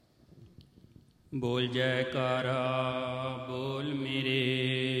बोल जयकारा बोल मेरे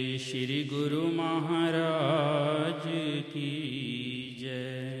श्री गुरु महाराज की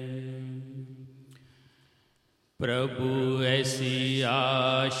जय। प्रभु ऐसी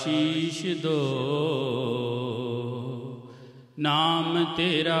आशीष दो, नाम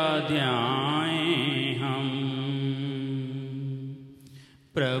तेरा ध्याएं हम।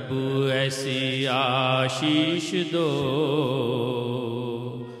 प्रभु ऐसी आशीष दो,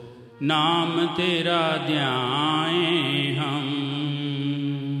 नाम तेरा ध्याएं हम।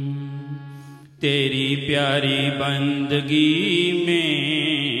 तेरी प्यारी बंदगी में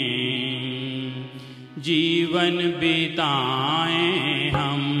जीवन बिताएं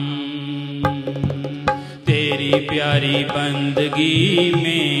हम। तेरी प्यारी बंदगी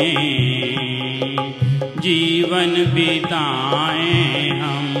में जीवन बिताएं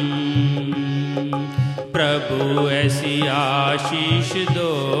हम। प्रभु ऐसी आशीष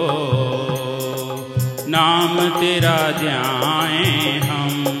दो, नाम तेरा ध्याएं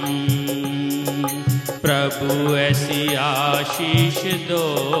हम। प्रभु ऐसी आशीष दो,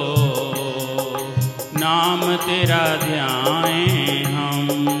 नाम तेरा ध्याएं हम।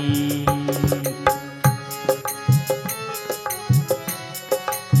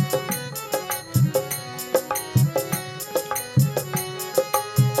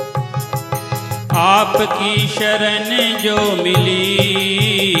 आपकी शरण जो मिली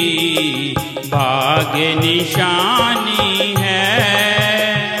भाग्य निशानी है।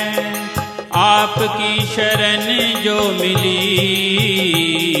 आपकी शरण जो मिली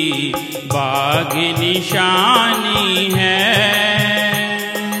भाग्य निशानी है।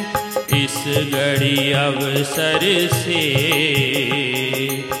 इस घड़ी अवसर से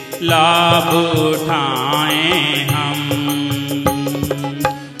लाभ उठाएं हम।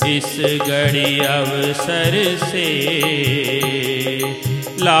 इस घड़ी अवसर से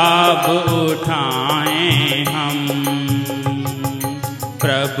लाभ उठाएं हम।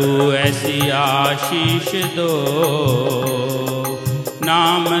 प्रभु ऐसी आशीष दो,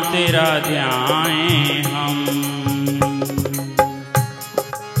 नाम तेरा ध्याएं हम।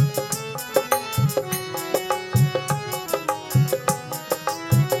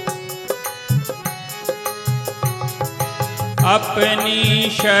 अपनी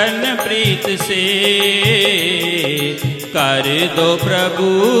शरण प्रीत से कर दो प्रभु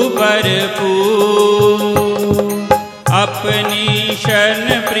भरपूर। अपनी शरण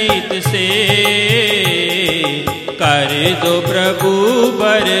प्रीत से कर दो प्रभु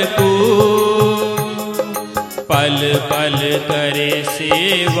भरपूर। पल पल करे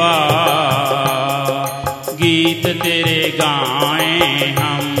सेवा, गीत तेरे गाएं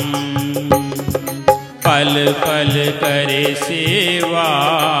हम। पल पल करे सेवा,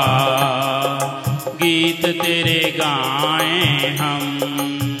 गीत तेरे गाएं हम।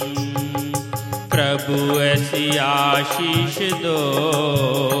 प्रभु ऐसी आशीष दो,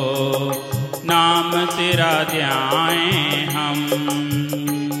 नाम तेरा ध्याएं हम।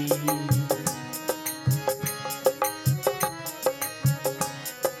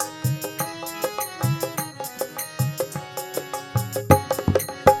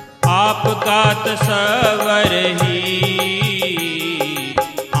 आपका तस्वर ही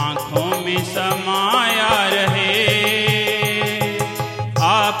आँखों में समाया रहे।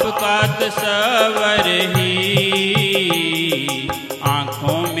 आपका तस्वर ही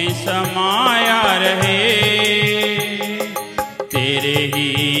आँखों में समाया रहे। तेरे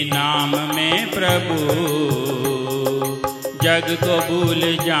ही नाम में प्रभु जग को भूल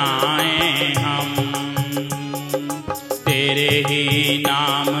जाएं हम। तेरे ही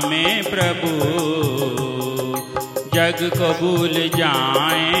नाम में प्रभु जग को भूल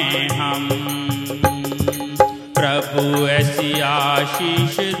जाएं हम। प्रभु ऐसी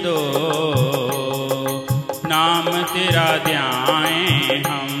आशीष दो, नाम तेरा ध्याएं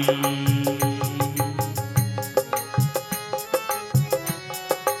हम।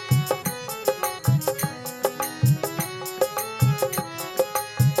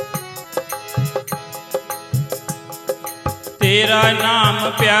 तेरा नाम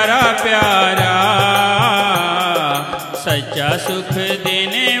प्यारा प्यारा, सच्चा सुख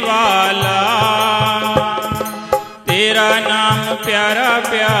देने वाला। तेरा नाम प्यारा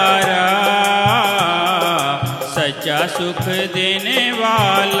प्यारा, सच्चा सुख देने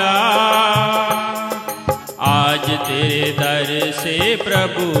वाला। आज तेरे दर से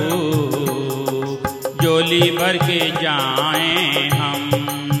प्रभु झोली भर के जाएं हम।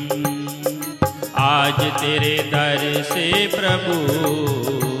 आज तेरे दर से प्रभु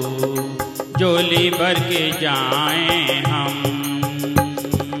झोली भर के जाएं हम।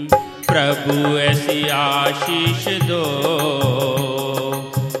 प्रभु ऐसी आशीष दो,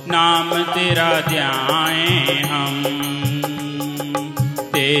 नाम तेरा ध्याएं हम,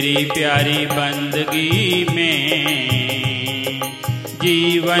 तेरी प्यारी बंदगी में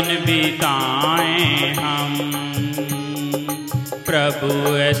जीवन बिताएं हम।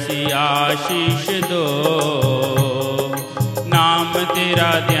 प्रभु ऐसी आशीष दो, नाम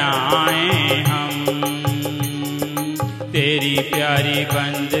तेरा ध्याएं हम, तेरी प्यारी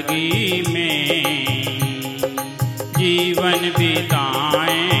बंदगी में जीवन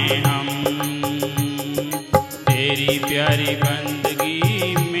बिताएं हम, तेरी प्यारी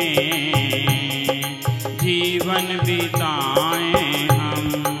बंदगी में जीवन बिताएं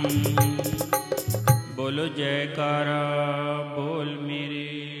हम। बोलो जयकारा।